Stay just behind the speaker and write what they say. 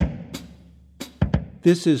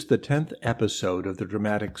This is the 10th episode of the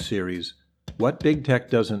dramatic series, What Big Tech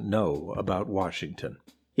Doesn't Know About Washington.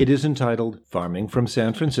 It is entitled Farming from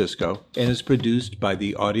San Francisco and is produced by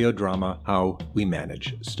the audio drama How We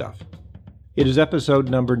Manage Stuff. It is episode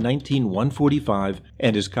number 19145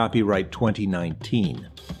 and is copyright 2019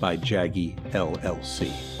 by Jaggy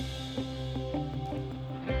LLC.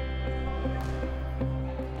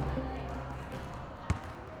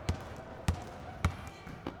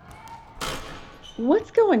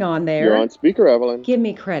 What's going on there? You're on speaker, Evelyn. Give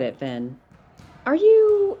me credit, Vin. Are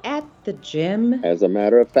you at the gym? As a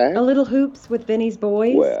matter of fact. A little hoops with Vinny's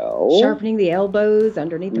boys? Well. Sharpening the elbows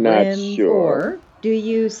underneath the not rims? Sure. Or do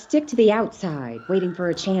you stick to the outside, waiting for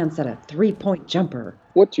a chance at a three-point jumper?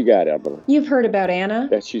 What you got, Evelyn? You've heard about Anna?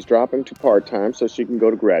 That she's dropping to part-time so she can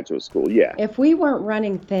go to graduate school, yeah. If we weren't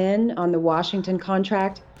running thin on the Washington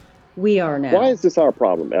contract, we are now. Why is this our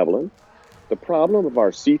problem, Evelyn? The problem of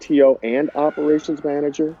our CTO and operations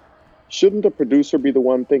manager? Shouldn't the producer be the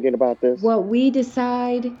one thinking about this? What we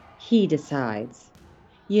decide, he decides.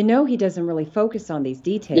 You know he doesn't really focus on these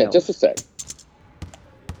details. Yeah, just a sec.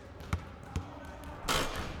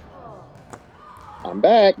 I'm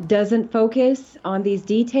back. Doesn't focus on these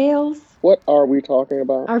details? What are we talking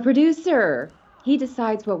about? Our producer. He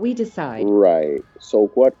decides what we decide. Right. So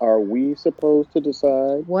what are we supposed to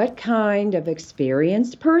decide? What kind of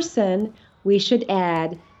experienced person we should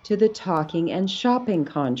add to the talking and shopping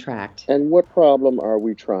contract. And what problem are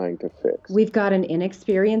we trying to fix? We've got an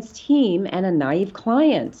inexperienced team and a naive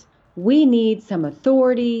client. We need some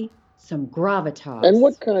authority, some gravitas. And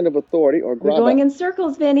what kind of authority or gravitas? We're going in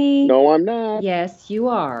circles, Vinny. No, I'm not. Yes, you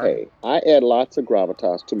are. Hey, I add lots of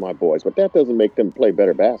gravitas to my boys, but that doesn't make them play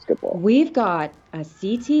better basketball. We've got a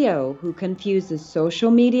CTO who confuses social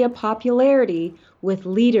media popularity with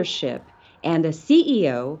leadership, and a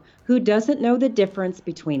CEO who doesn't know the difference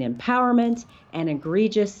between empowerment and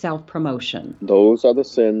egregious self-promotion. Those are the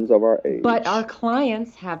sins of our age. But our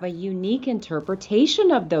clients have a unique interpretation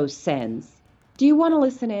of those sins. Do you want to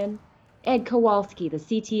listen in? Ed Kowalski, the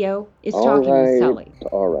CTO, is talking with Sully.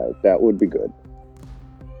 All right, that would be good.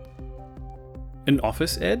 An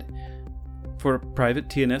office, Ed? For a private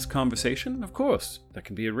TNS conversation? Of course, that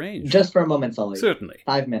can be arranged. Just for a moment, Sully. Certainly.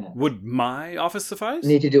 5 minutes. Would my office suffice?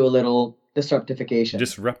 Need to do a little disruptification.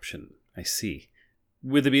 Disruption, I see.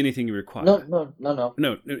 Would there be anything you require? No.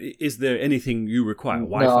 No, is there anything you require? No.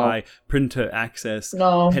 Wi-Fi, printer access,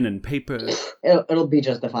 No. pen and paper? It'll be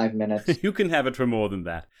just the 5 minutes. You can have it for more than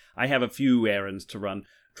that. I have a few errands to run.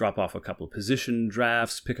 Drop off a couple of position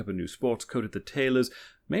drafts, pick up a new sports coat at the tailor's.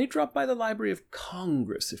 May drop by the Library of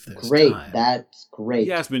Congress if there's Great, time. that's great.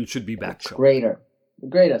 Yasmin should be back That's shortly. greater. The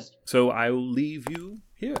greatest. So I'll leave you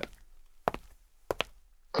here.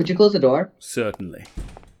 Could you close the door? Certainly.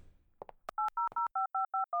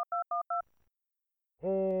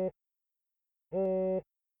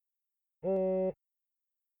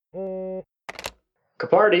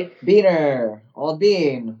 Capardi. Beaner. Old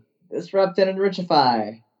Bean. Disrupt and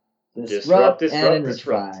enrichify. Disrupt and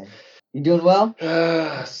enrichify. You doing well?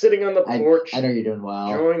 Sitting on the porch. I know you're doing well.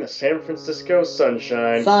 Enjoying the San Francisco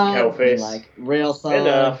sunshine. Sun, Cowface. like real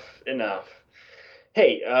sun. Enough.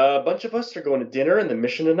 Hey, a bunch of us are going to dinner in the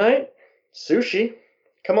Mission tonight. Sushi.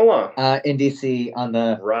 Come along. In DC on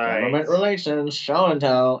the Right. government relations show and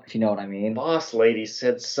tell, if you know what I mean. Boss lady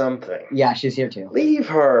said something. Yeah, she's here too. Leave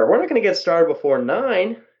her. We're not going to get started before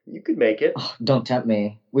 9. You could make it. Oh, don't tempt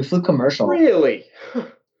me. We flew commercial. Really?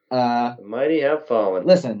 The mighty have fallen.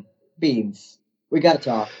 Listen, Beans, we gotta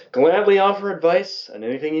talk. Gladly offer advice on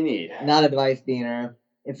anything you need. Not advice, Beaner.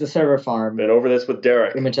 It's the server farm. Been over this with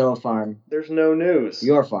Derek. The Magello farm. There's no news.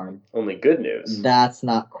 Your farm. Only good news. That's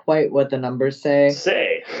not quite what the numbers say.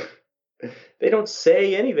 Say. They don't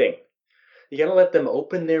say anything. You gotta let them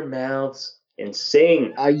open their mouths and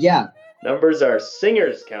sing. Yeah. Numbers are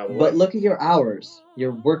singers, cowboy. But look at your hours.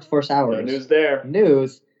 Your workforce hours. No news there.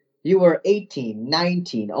 News. You were 18,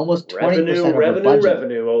 19, almost 20% over budget.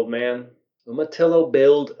 Revenue, old man. Umatillo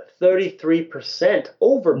billed 33%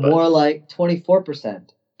 over budget. More like 24%.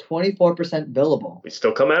 24% billable. We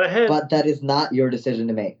still come out ahead. But that is not your decision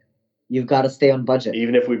to make. You've got to stay on budget.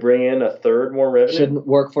 Even if we bring in a third more revenue? Shouldn't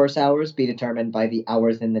workforce hours be determined by the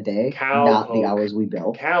hours in the day, not the hours we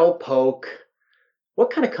bill? Cowpoke.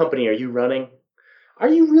 What kind of company are you running? Are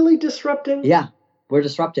you really disrupting? Yeah, we're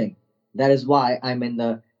disrupting. That is why I'm in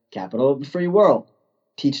the capital of the free world.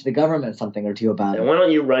 Teach the government something or two about it. And why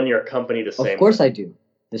don't you run your company the same way? Of course I do.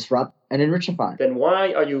 Disrupt and enrichify. Then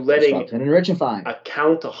why are you letting Disrupt and enrichify.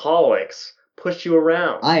 accountaholics push you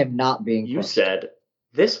around? I am not being pushed. You said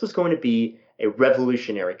this was going to be a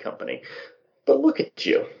revolutionary company. But look at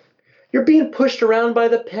you. You're being pushed around by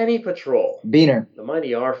the Penny Patrol. Beaner, The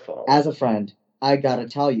mighty Arfall. as a friend, I gotta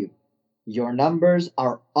tell you, your numbers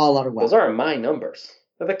are all out of whack. Those aren't my numbers.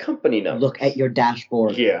 They're the company numbers. Look at your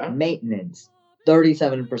dashboard. Yeah. Maintenance,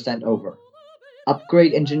 37% over.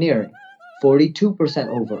 Upgrade engineering, 42%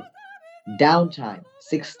 over. Downtime,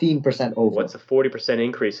 16% over. What's a 40%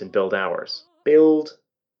 increase in build hours? Build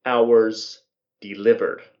hours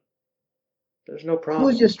delivered. There's no problem.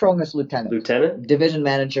 Who's your strongest lieutenant? Lieutenant? Division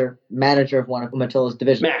manager, manager of one of Umatill's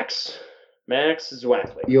divisions. Max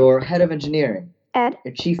Zwackley. Your head of engineering. Ed?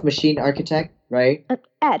 Your chief machine architect, right?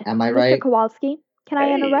 Ed. Am I right? Mr. Kowalski, can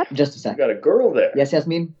I interrupt? Just a You sec. got a girl there. Yes,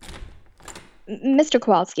 Yasmin? Mr.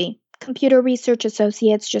 Kowalski, Computer Research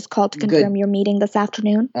Associates just called to confirm your meeting this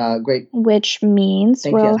afternoon. Great. Which means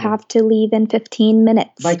Thank you, we'll Yasmin. have to leave in 15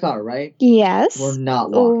 minutes. By car, right? Yes. We're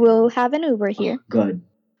not walking. We'll have an Uber here. Good.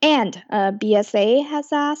 And BSA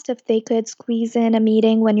has asked if they could squeeze in a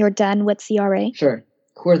meeting when you're done with CRA. Sure.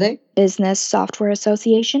 Who are they? Business Software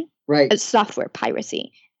Association. Right. Software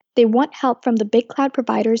piracy. They want help from the big cloud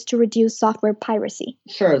providers to reduce software piracy.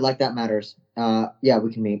 Sure, like that matters. Yeah,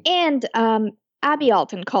 we can meet. And Abby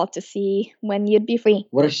Alton called to see when you'd be free.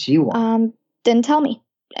 What does she want? Didn't tell me.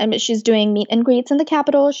 She's doing meet and greets in the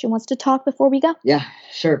Capitol. She wants to talk before we go. Yeah,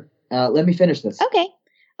 sure. Let me finish this. Okay.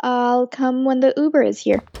 I'll come when the Uber is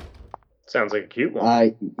here. Sounds like a cute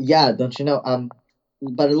one. Yeah, don't you know?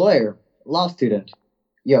 But a lawyer, law student.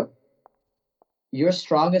 Yo, your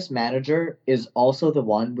strongest manager is also the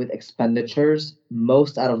one with expenditures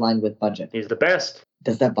most out of line with budget. He's the best.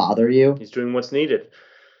 Does that bother you? He's doing what's needed.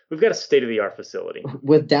 We've got a state-of-the-art facility.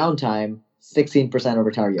 With downtime, 16%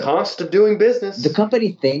 over target. Cost of doing business. The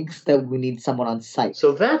company thinks that we need someone on site.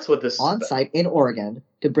 So that's what this is on about. site in Oregon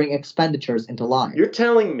to bring expenditures into line. You're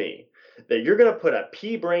telling me that you're going to put a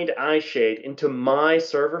pea-brained eyeshade into my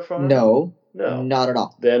server farm? No, No. not at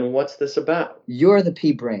all. Then what's this about? You're the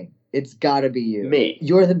pea brain. It's gotta be you. Me.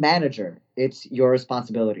 You're the manager. It's your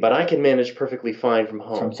responsibility. But I can manage perfectly fine from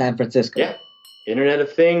home. From San Francisco. Yeah. Internet of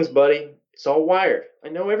Things, buddy. It's all wired. I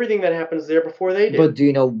know everything that happens there before they do. But do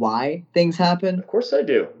you know why things happen? Of course I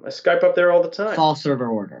do. I Skype up there all the time. Fall server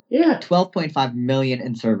order. Yeah. 12.5 million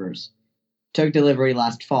in servers. Took delivery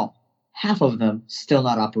last fall. Half of them still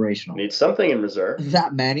not operational. Need something in reserve.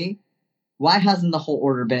 That many? Why hasn't the whole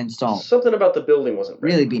order been installed? Something about the building wasn't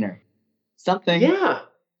ready. Really, Beaner? Something. Yeah.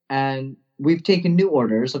 And we've taken new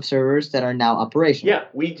orders of servers that are now operational. Yeah,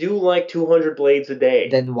 we do like 200 blades a day.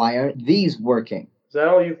 Then why aren't these working? Is that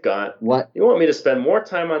all you've got? What? You want me to spend more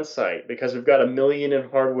time on site because we've got $1 million in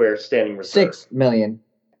hardware standing reserve. 6 million.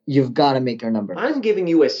 You've got to make your numbers. I'm giving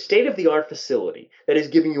you a state-of-the-art facility that is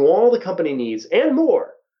giving you all the company needs and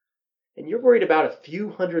more. And you're worried about a few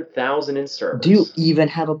 100,000 in servers. Do you even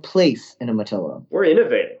have a place in Umatilla? We're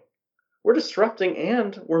innovating. We're disrupting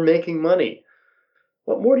and we're making money.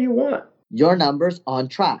 What more do you want? Your numbers on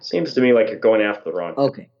track. Seems to me like you're going after the wrong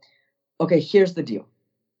thing. Okay, here's the deal.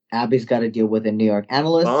 Abby's got to deal with a New York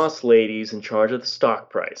analyst. Boss ladies in charge of the stock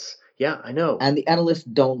price. Yeah, I know. And the analysts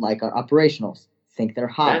don't like our operationals. Think they're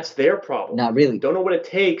hot. That's their problem. Not really. Don't know what it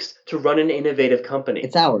takes to run an innovative company.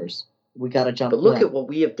 It's ours. We got to jump But look around. at what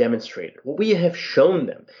we have demonstrated, what we have shown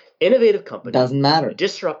them. Innovative company. Doesn't matter.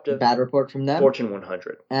 Disruptive. Bad report from them. Fortune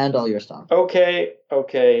 100. And all your stock. Okay.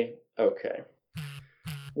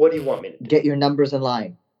 What do you want me to do? Get your numbers in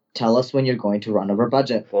line. Tell us when you're going to run over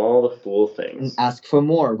budget. Of all the fool And things. ask for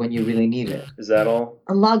more when you really need it. Is that all?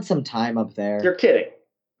 Unlog some time up there. You're kidding,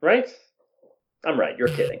 right? I'm right, you're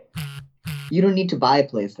kidding. You don't need to buy a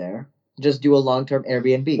place there. Just do a long-term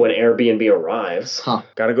Airbnb. When Airbnb arrives, Huh.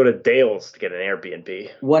 gotta go to Dale's to get an Airbnb.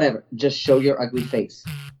 Whatever. Just show your ugly face.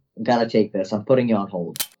 Gotta take this. I'm putting you on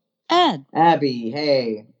hold. Ed, Abby,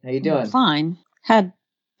 hey. How you doing? fine. Had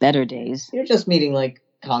better days. You're just meeting, like,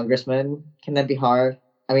 congressmen. Can that be hard?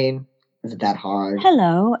 I mean, is it that hard?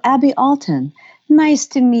 Hello, Abby Alton. Nice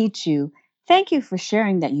to meet you. Thank you for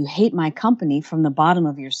sharing that you hate my company from the bottom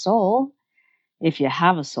of your soul, if you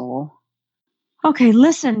have a soul. Okay,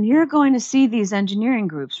 listen, you're going to see these engineering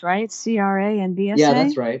groups, right? CRA and BSA? Yeah,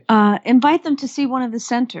 that's right. Invite them to see one of the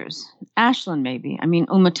centers. Ashland, maybe. I mean,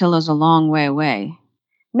 Umatilla's a long way away.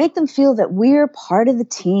 Make them feel that we're part of the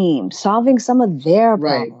team, solving some of their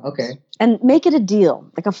Right, problems. okay. And make it a deal,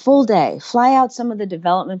 like a full day. Fly out some of the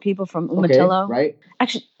development people from Umatilla. Okay, right.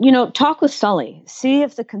 Actually, talk with Sully. See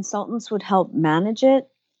if the consultants would help manage it.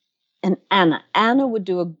 And Anna. Anna would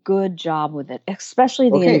do a good job with it, especially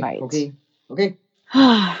the invites. Okay.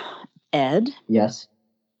 Ed, Yes,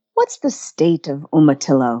 what's the state of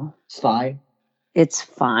Umatillo? it's fine. It's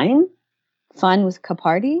fine? Fine with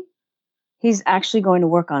Capardi? He's actually going to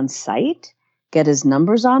work on site? Get his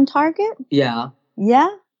numbers on target? Yeah. Yeah?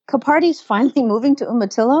 Capardi's finally moving to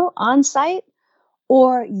Umatillo on site?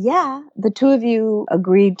 Or, yeah, the two of you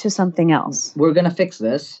agreed to something else? We're gonna fix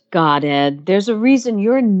this. God, Ed, there's a reason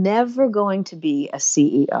you're never going to be a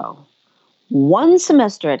CEO. One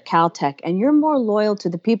semester at Caltech, and you're more loyal to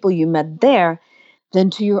the people you met there than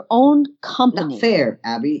to your own company. Not fair,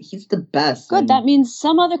 Abby. He's the best. Good, that means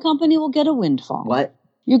some other company will get a windfall. What?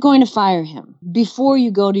 You're going to fire him before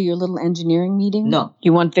you go to your little engineering meeting? No.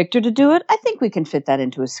 You want Victor to do it? I think we can fit that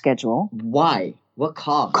into his schedule. Why? What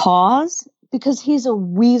cause? Cause? Because he's a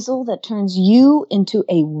weasel that turns you into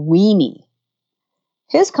a weenie.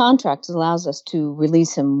 His contract allows us to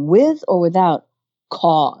release him with or without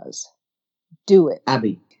cause. Do it.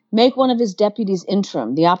 Abby. Make one of his deputies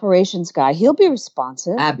interim, the operations guy. He'll be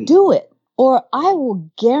responsive. Abby. Do it. Or I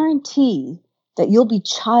will guarantee that you'll be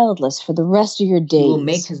childless for the rest of your days. He will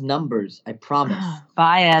make his numbers, I promise.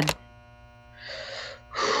 Bye, Ed.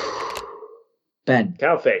 Ben.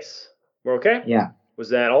 Cowface. We're okay? Yeah. Was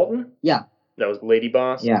that Alton? Yeah. That was Lady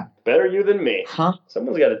Boss? Yeah. Better you than me. Huh?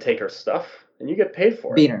 Someone's got to take her stuff, and you get paid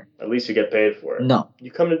for it. Beaner. At least you get paid for it. No.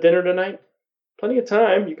 You come to dinner tonight? Plenty of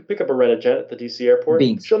time. You can pick up a rent-a-jet at the DC airport.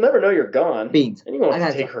 Beans. She'll never know you're gone. Beans. And you won't I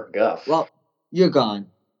have to gotta take her guff. Well, you're gone.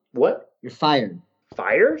 What? You're fired.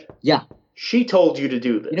 Fired? Yeah. She told you to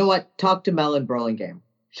do this. You know what? Talk to Mel in Burlingame.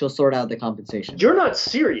 She'll sort out the compensation. You're not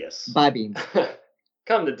serious. Bye, Beans.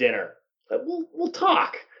 Come to dinner. We'll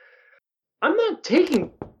talk. I'm not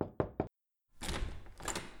taking...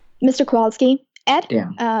 Mr. Kowalski, Ed,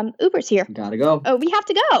 Damn. Uber's here. Gotta go. Oh, we have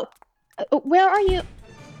to go. Where are you?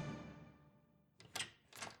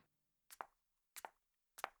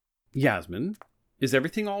 Yasmin, is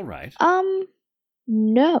everything all right?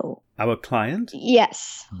 No. Our client?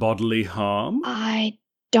 Yes. Bodily harm? I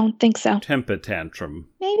don't think so. Temper tantrum?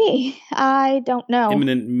 Maybe. I don't know.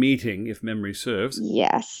 Imminent meeting, if memory serves?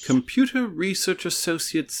 Yes. Computer Research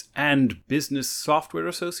Associates and Business Software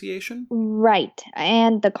Association? Right.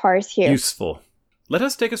 And the car's here. Useful. Let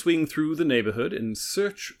us take a swing through the neighborhood in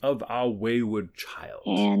search of our wayward child.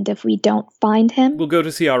 And if we don't find him? We'll go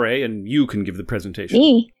to CRA and you can give the presentation.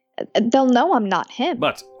 Me? They'll know I'm not him.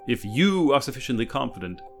 But if you are sufficiently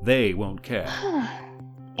confident, they won't care.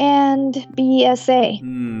 And BSA?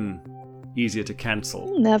 Easier to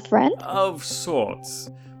cancel. A friend? Of sorts.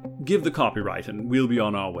 Give the copyright and we'll be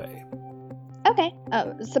on our way. Okay,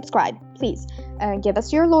 subscribe, please. Give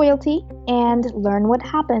us your loyalty and learn what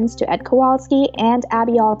happens to Ed Kowalski and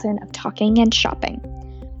Abby Alton of Talking and Shopping.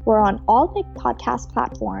 We're on all big podcast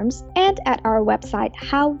platforms and at our website,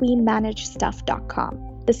 howwemanagestuff.com.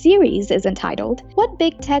 The series is entitled, What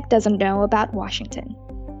Big Tech Doesn't Know About Washington.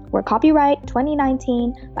 We're copyright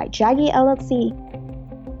 2019 by Jaggy LLC.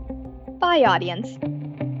 Bye, audience.